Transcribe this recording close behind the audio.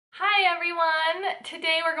everyone!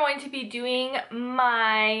 Today we're going to be doing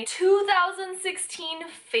my 2016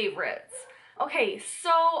 favorites. Okay, so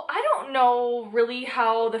I don't know really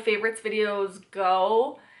how the favorites videos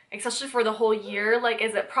go, especially for the whole year. Like,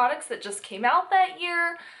 is it products that just came out that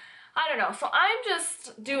year? I don't know. So I'm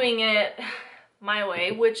just doing it my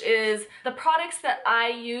way, which is the products that I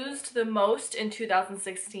used the most in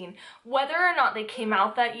 2016, whether or not they came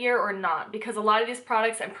out that year or not, because a lot of these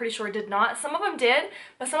products I'm pretty sure did not. Some of them did,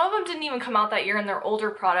 but some of them didn't even come out that year and they're older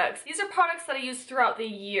products. These are products that I used throughout the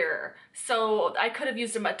year, so I could have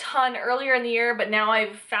used them a ton earlier in the year, but now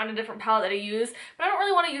I've found a different palette that I use, but I don't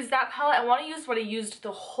really want to use that palette. I want to use what I used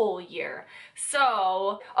the whole year.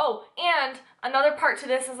 So, oh, and another part to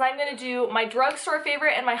this is I'm going to do my drugstore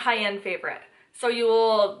favorite and my high-end favorite. So you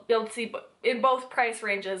will be able to see in both price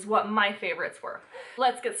ranges what my favorites were.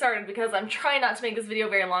 Let's get started because I'm trying not to make this video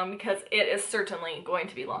very long because it is certainly going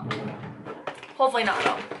to be long. Hopefully not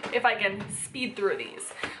though, if I can speed through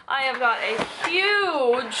these. I have got a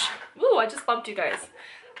huge, ooh, I just bumped you guys,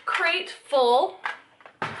 crate full.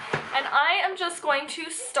 And I am just going to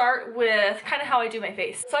start with kind of how I do my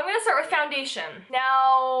face. So I'm going to start with foundation.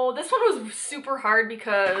 Now, this one was super hard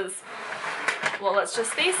because, well, let's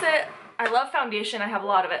just face it, I love foundation. I have a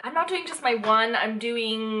lot of it. I'm not doing just my one. I'm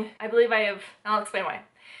doing, I believe I have, I'll explain why.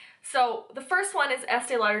 So the first one is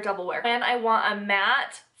Estee Lauder Double Wear. And I want a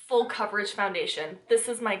matte full coverage foundation. This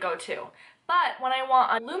is my go-to. But when I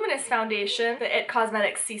want a luminous foundation, the IT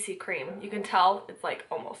Cosmetics CC Cream. You can tell it's like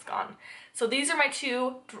almost gone. So these are my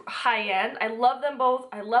two high-end. I love them both.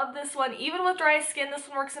 I love this one. Even with dry skin, this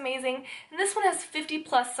one works amazing. And this one has 50+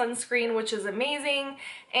 sunscreen, which is amazing.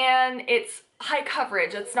 And it's high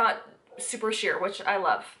coverage. It's not super sheer, which I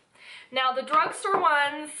love. Now the drugstore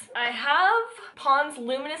ones, I have Pond's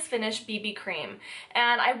Luminous Finish BB Cream,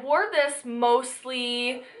 and I wore this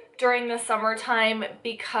mostly during the summertime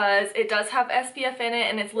because it does have SPF in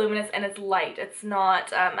it and it's luminous and it's light. It's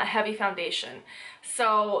not a heavy foundation.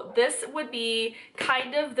 So this would be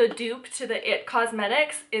kind of the dupe to the IT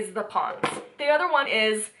Cosmetics is the Pond's. The other one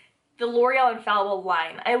is the L'Oreal Infallible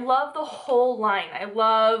line. I love the whole line. I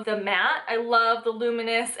love the matte, I love the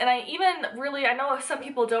luminous, and I even really, I know some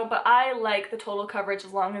people don't, but I like the total coverage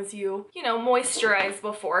as long as you know, moisturize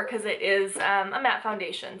before, because it is a matte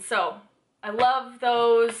foundation. So I love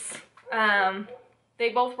those. They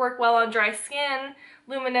both work well on dry skin.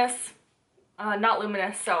 Luminous, not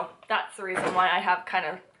luminous, so that's the reason why I have kind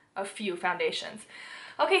of a few foundations.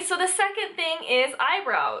 Okay, so the second thing is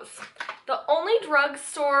eyebrows. The only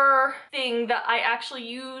drugstore thing that I actually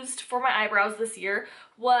used for my eyebrows this year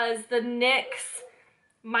was the NYX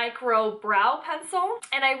Micro Brow Pencil,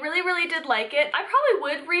 and I really did like it. I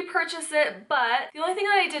probably would repurchase it, but the only thing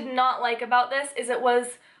that I did not like about this is it was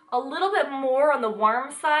a little bit more on the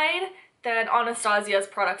warm side than Anastasia's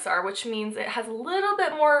products are, which means it has a little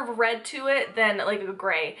bit more of red to it than like a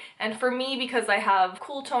gray. And for me, because I have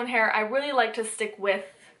cool tone hair, I really like to stick with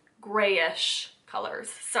grayish colors.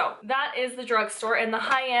 So that is the drugstore. And the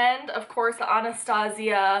high end, of course, the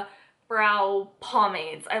Anastasia brow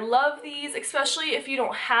pomades. I love these, especially if you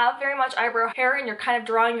don't have very much eyebrow hair and you're kind of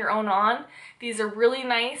drawing your own on. These are really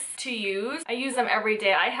nice to use. I use them every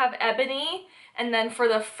day. I have ebony, and then for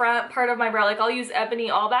the front part of my brow, like I'll use ebony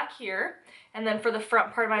all back here, and then for the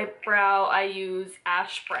front part of my brow, I use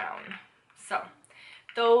ash brown. So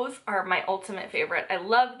those are my ultimate favorite. I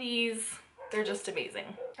love these. They're just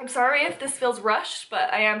amazing. I'm sorry if this feels rushed,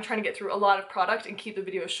 but I am trying to get through a lot of product and keep the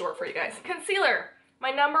video short for you guys. Concealer. My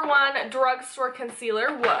number one drugstore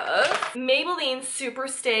concealer was Maybelline Super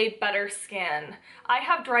Stay Better Skin. I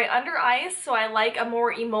have dry under eyes, so I like a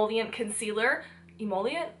more emollient concealer.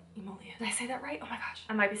 Emollient? Emollient. Did I say that right? Oh my gosh.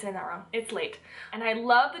 I might be saying that wrong. It's late. And I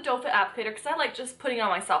love the Doe Foot applicator because I like just putting it on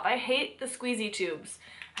myself. I hate the squeezy tubes.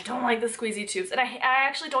 I don't like the squeezy tubes, and I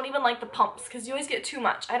actually don't even like the pumps because you always get too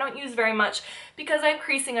much. I don't use very much because I have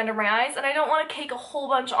creasing under my eyes and I don't want to cake a whole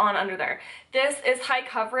bunch on under there. This is high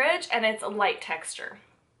coverage and it's a light texture.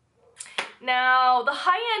 Now, the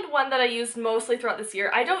high-end one that I used mostly throughout this year,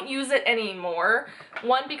 I don't use it anymore.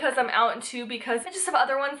 One, because I'm out, and two, because I just have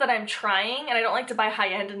other ones that I'm trying and I don't like to buy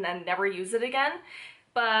high-end and then never use it again.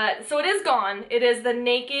 But, so it is gone. It is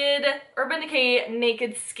the Urban Decay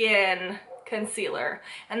Naked Skin concealer.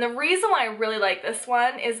 And the reason why I really like this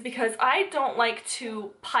one is because I don't like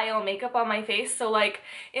to pile makeup on my face. So like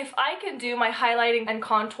if I can do my highlighting and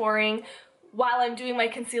contouring while I'm doing my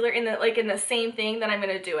concealer in the same thing, then I'm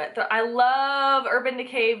gonna do it. I love Urban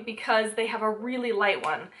Decay because they have a really light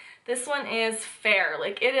one. This one is fair,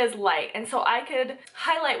 like it is light, and so I could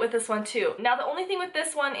highlight with this one too. Now the only thing with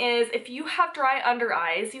this one is if you have dry under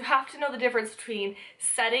eyes, you have to know the difference between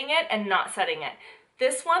setting it and not setting it.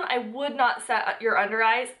 This one, I would not set your under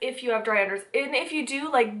eyes if you have dry unders. And if you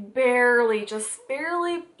do, like barely, just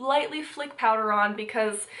barely lightly flick powder on,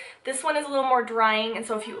 because this one is a little more drying, and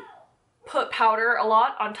so if you put powder a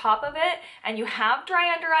lot on top of it and you have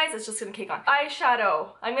dry under eyes, it's just gonna cake on.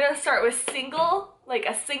 Eyeshadow. I'm gonna start with a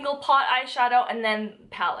single pot eyeshadow and then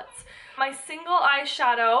palettes. My single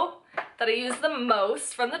eyeshadow that I use the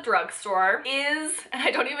most from the drugstore is, and I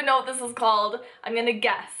don't even know what this is called, I'm gonna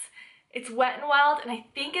guess. It's Wet n Wild, and I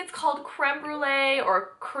think it's called creme brulee or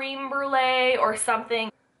cream brulee or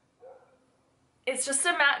something. It's just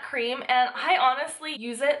a matte cream, and I honestly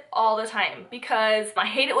use it all the time because I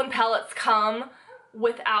hate it when palettes come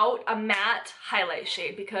without a matte highlight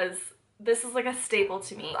shade, because this is like a staple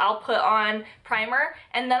to me. I'll put on primer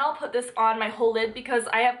and then I'll put this on my whole lid because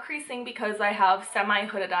I have creasing because I have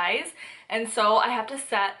semi-hooded eyes, and so I have to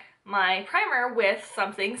set my primer with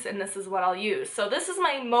something, and this is what I'll use. So this is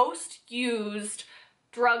my most used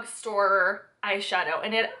drugstore eyeshadow,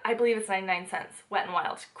 and I believe it's 99 cents. Wet n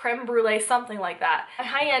Wild. Creme brulee, something like that. My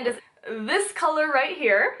high end is this color right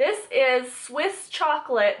here. This is Swiss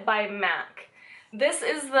Chocolate by MAC. This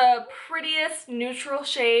is the prettiest neutral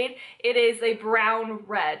shade. It is a brown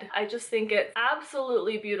red. I just think it's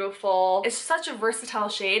absolutely beautiful. It's such a versatile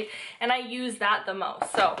shade, and I use that the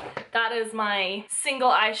most. So that is my single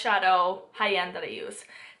eyeshadow high end that I use.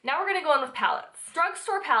 Now we're gonna go in with palettes.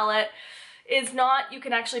 Drugstore palette is not, you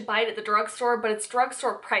can actually buy it at the drugstore, but it's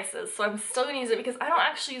drugstore prices. So I'm still gonna use it because I don't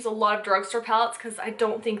actually use a lot of drugstore palettes because I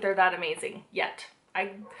don't think they're that amazing yet.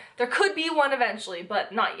 There could be one eventually,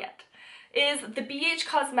 but not yet. Is the BH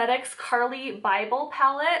Cosmetics Carly Bible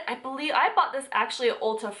palette. I believe I bought this actually at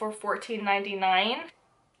Ulta for $14.99.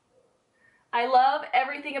 I love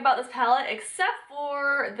everything about this palette except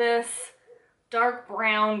for this dark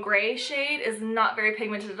brown gray shade. Is not very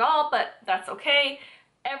pigmented at all, but that's okay.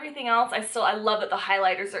 Everything else, I love that the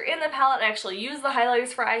highlighters are in the palette. I actually use the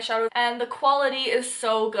highlighters for eyeshadow, and the quality is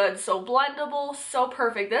so good, so blendable, so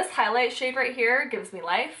perfect. This highlight shade right here gives me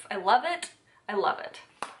life. I love it. I love it.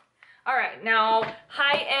 All right, now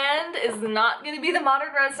high end is not gonna be the Modern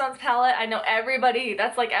Renaissance palette. I know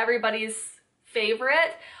that's like everybody's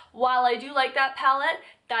favorite. While I do like that palette,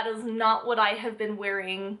 that is not what I have been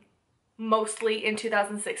wearing mostly in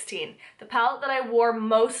 2016. The palette that I wore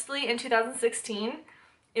mostly in 2016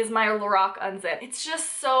 is my Lorac Unzip. It's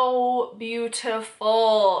just so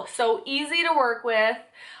beautiful, so easy to work with.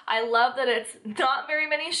 I love that it's not very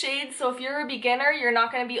many shades, so if you're a beginner, you're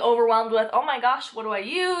not going to be overwhelmed with, oh my gosh, what do I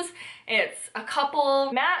use? It's a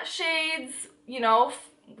couple matte shades, you know,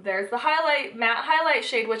 there's the matte highlight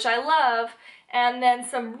shade, which I love, and then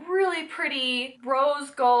some really pretty rose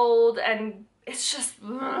gold, and it's just,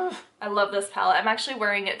 I love this palette. I'm actually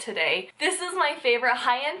wearing it today. This is my favorite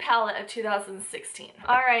high-end palette of 2016.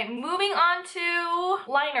 All right, moving on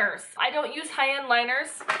to liners. I don't use high-end liners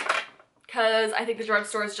because I think the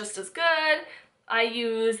drugstore is just as good. I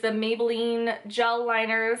use the Maybelline gel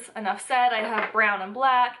liners, enough said. I have brown and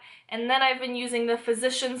black. And then I've been using the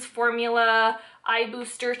Physicians Formula Eye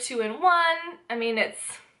Booster 2-in-1. I mean,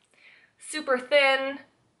 it's super thin.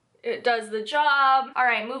 It does the job. All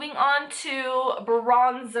right, moving on to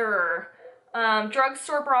bronzer.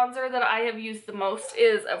 Drugstore bronzer that I have used the most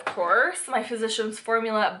is, of course, my Physicians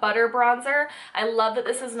Formula Butter Bronzer. I love that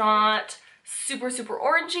this is not super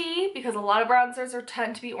orangey, because a lot of bronzers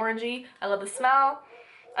tend to be orangey. I love the smell.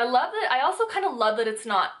 I also kind of love that it's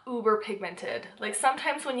not uber pigmented. Like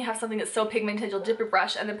sometimes when you have something that's so pigmented, you'll dip your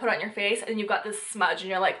brush and then put it on your face and you've got this smudge and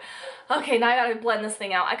you're like, okay, now I gotta blend this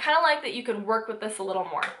thing out. I kind of like that you can work with this a little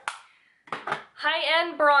more.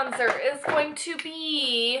 High-end bronzer is going to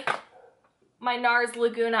be my NARS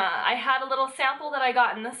Laguna. I had a little sample that I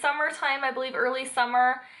got in the summertime, I believe early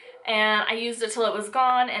summer, and I used it till it was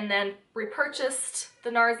gone and then repurchased the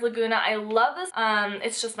NARS Laguna. I love this.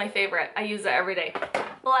 It's just my favorite. I use it every day.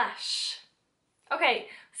 Blush. Okay,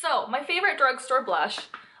 so my favorite drugstore blush.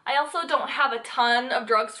 I also don't have a ton of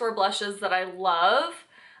drugstore blushes that I love,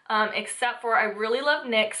 except for I really love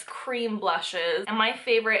NYX cream blushes, and my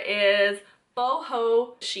favorite is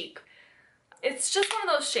Boho Chic. It's just one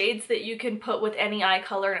of those shades that you can put with any eye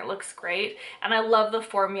color and it looks great, and I love the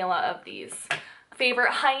formula of these.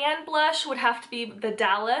 Favorite high-end blush would have to be the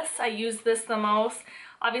Dallas. I use this the most.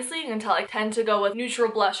 Obviously you can tell I tend to go with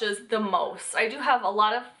neutral blushes the most. I do have a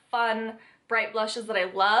lot of fun bright blushes that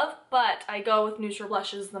I love, but I go with neutral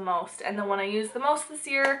blushes the most, and the one I used the most this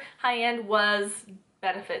year, high-end, was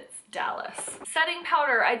Benefit's Dallas. Setting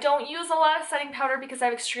powder. I don't use a lot of setting powder because I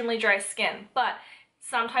have extremely dry skin, but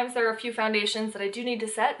sometimes there are a few foundations that I do need to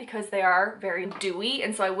set because they are very dewy,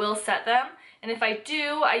 and so I will set them. And if I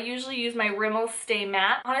do, I usually use my Rimmel Stay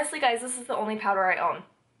Matte. Honestly, guys, this is the only powder I own.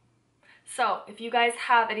 So if you guys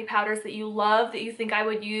have any powders that you love that you think I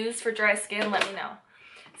would use for dry skin, let me know.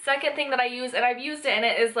 Second thing that I use, and I've used it and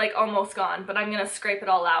it is like almost gone, but I'm gonna scrape it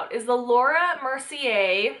all out, is the Laura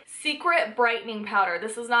Mercier Secret Brightening Powder.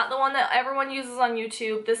 This is not the one that everyone uses on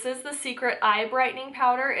YouTube. This is the Secret Eye Brightening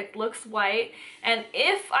Powder. It looks white, and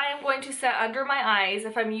if I am going to set under my eyes,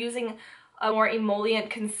 if I'm using a more emollient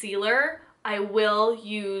concealer, I will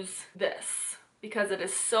use this because it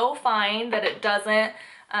is so fine that it doesn't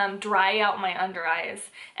dry out my under eyes.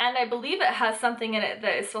 And I believe it has something in it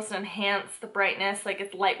that is supposed to enhance the brightness, like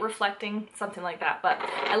it's light reflecting, something like that. But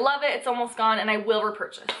I love it, it's almost gone, and I will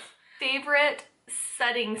repurchase. Favorite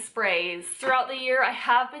setting sprays. Throughout the year, I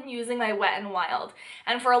have been using my Wet n Wild.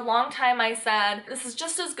 And for a long time I said, this is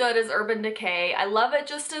just as good as Urban Decay. I love it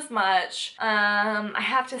just as much. I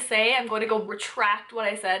have to say, I'm going to go retract what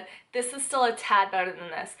I said. This is still a tad better than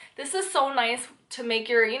this. This is so nice to make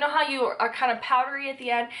your, you know how you are kind of powdery at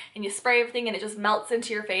the end and you spray everything and it just melts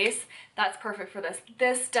into your face? That's perfect for this.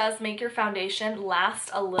 This does make your foundation last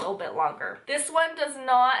a little bit longer. This one does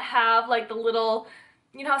not have like the little,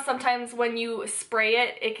 you know how sometimes when you spray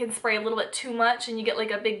it, it can spray a little bit too much and you get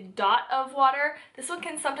like a big dot of water? This one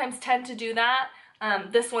can sometimes tend to do that.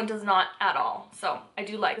 This one does not at all. So I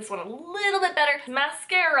do like this one a little bit better.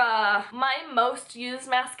 Mascara. My most used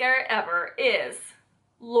mascara ever is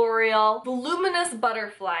L'Oreal Voluminous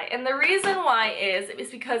Butterfly. And the reason why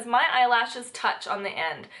is because my eyelashes touch on the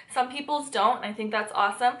end. Some people's don't, and I think that's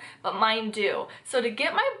awesome, but mine do. So to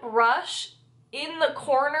get my brush in the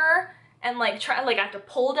corner and I have to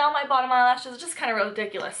pull down my bottom eyelashes, it's just kind of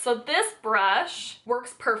ridiculous. So this brush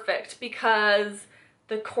works perfect because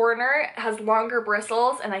the corner has longer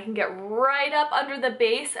bristles and I can get right up under the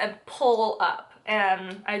base and pull up,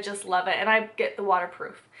 and I just love it, and I get the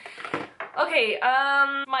waterproof. Okay,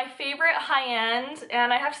 my favorite high-end,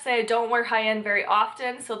 and I have to say I don't wear high-end very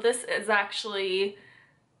often, so this is actually,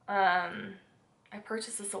 I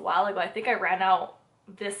purchased this a while ago. I think I ran out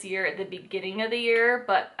this year at the beginning of the year,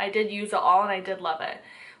 but I did use it all and I did love it,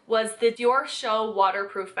 was the Dior Show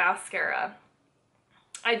Waterproof Mascara.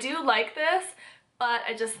 I do like this, but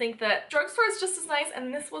I just think that drugstore is just as nice,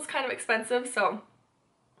 and this was kind of expensive, so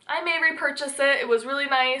I may repurchase it. It was really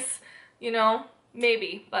nice, you know,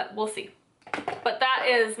 maybe, but we'll see. But that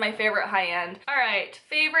is my favorite high-end. Alright,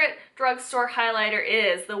 favorite drugstore highlighter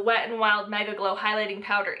is the Wet n Wild Mega Glow Highlighting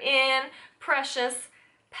Powder in Precious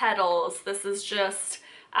Petals. This is just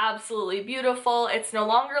absolutely beautiful. It's no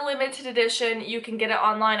longer limited edition. You can get it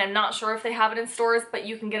online. I'm not sure if they have it in stores, but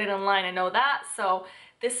you can get it online. I know that. So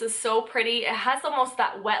this is so pretty. It has almost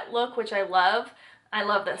that wet look, which I love. I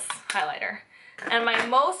love this highlighter. And my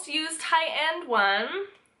most used high-end one,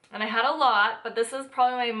 and I had a lot, but this is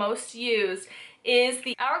probably my most used, is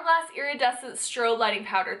the Hourglass Iridescent Strobe Lighting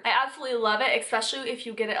Powder. I absolutely love it, especially if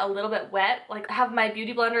you get it a little bit wet. Like, I have my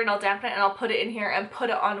beauty blender and I'll dampen it and I'll put it in here and put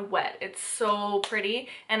it on wet. It's so pretty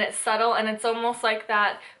and it's subtle and it's almost like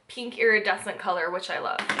that pink iridescent color, which I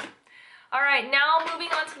love. Alright, now moving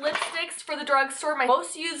on to lipsticks for the drugstore. My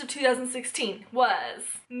most used of 2016 was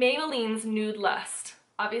Maybelline's Nude Lust.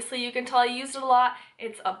 Obviously, you can tell I used it a lot.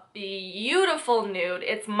 It's a beautiful nude.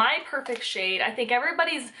 It's my perfect shade. I think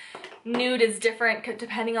everybody's nude is different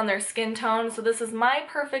depending on their skin tone. So this is my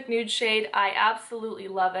perfect nude shade. I absolutely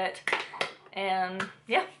love it. And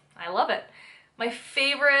yeah, I love it. My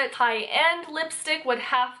favorite high-end lipstick would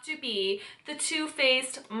have to be the Too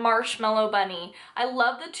Faced Marshmallow Bunny. I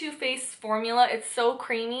love the Too Faced formula. It's so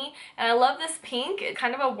creamy. And I love this pink. It's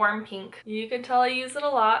kind of a warm pink. You can tell I use it a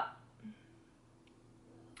lot.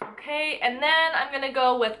 Okay, and then I'm gonna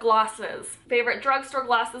go with glosses. Favorite drugstore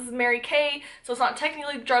glosses is Mary Kay, so it's not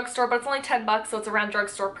technically drugstore, but it's only 10 bucks, so it's around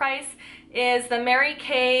drugstore price, is the Mary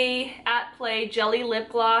Kay At Play Jelly Lip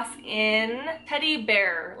Gloss in Teddy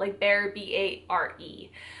Bear, like Bear, B-A-R-E.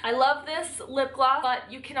 I love this lip gloss,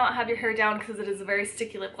 but you cannot have your hair down because it is a very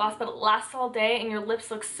sticky lip gloss, but it lasts all day and your lips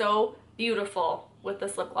look so beautiful with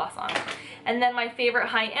this lip gloss on. And then my favorite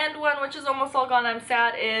high-end one, which is almost all gone, I'm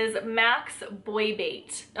sad, is MAC's Boy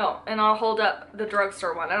Bait. Oh, and I'll hold up the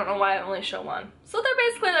drugstore one. I don't know why I only show one. So they're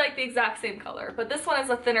basically like the exact same color, but this one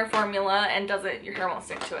is a thinner formula and your hair won't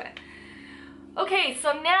stick to it. Okay,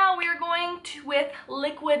 so now we are going with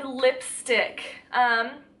liquid lipstick.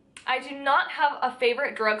 I do not have a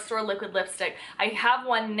favorite drugstore liquid lipstick. I have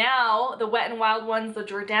one now, the Wet n Wild ones, the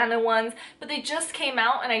Jordana ones, but they just came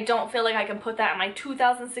out and I don't feel like I can put that in my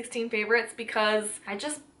 2016 favorites because I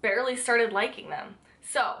just barely started liking them.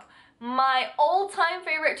 So, my all-time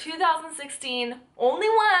favorite 2016, only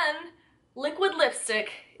one liquid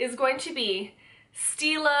lipstick is going to be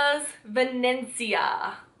Stila's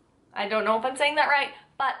Venencia. I don't know if I'm saying that right,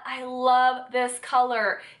 but I love this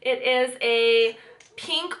color. It is a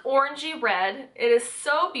pink orangey red. It is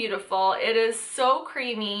so beautiful. It is so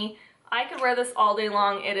creamy. I could wear this all day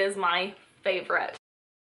long. It is my favorite.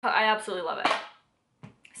 I absolutely love it.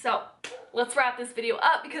 So let's wrap this video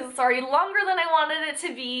up because it's already longer than I wanted it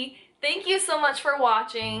to be. Thank you so much for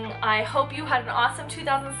watching. I hope you had an awesome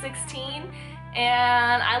 2016,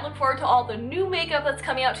 and I look forward to all the new makeup that's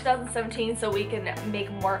coming out 2017 so we can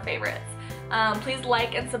make more favorites. Please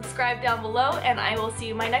like and subscribe down below, and I will see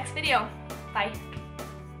you in my next video. Bye.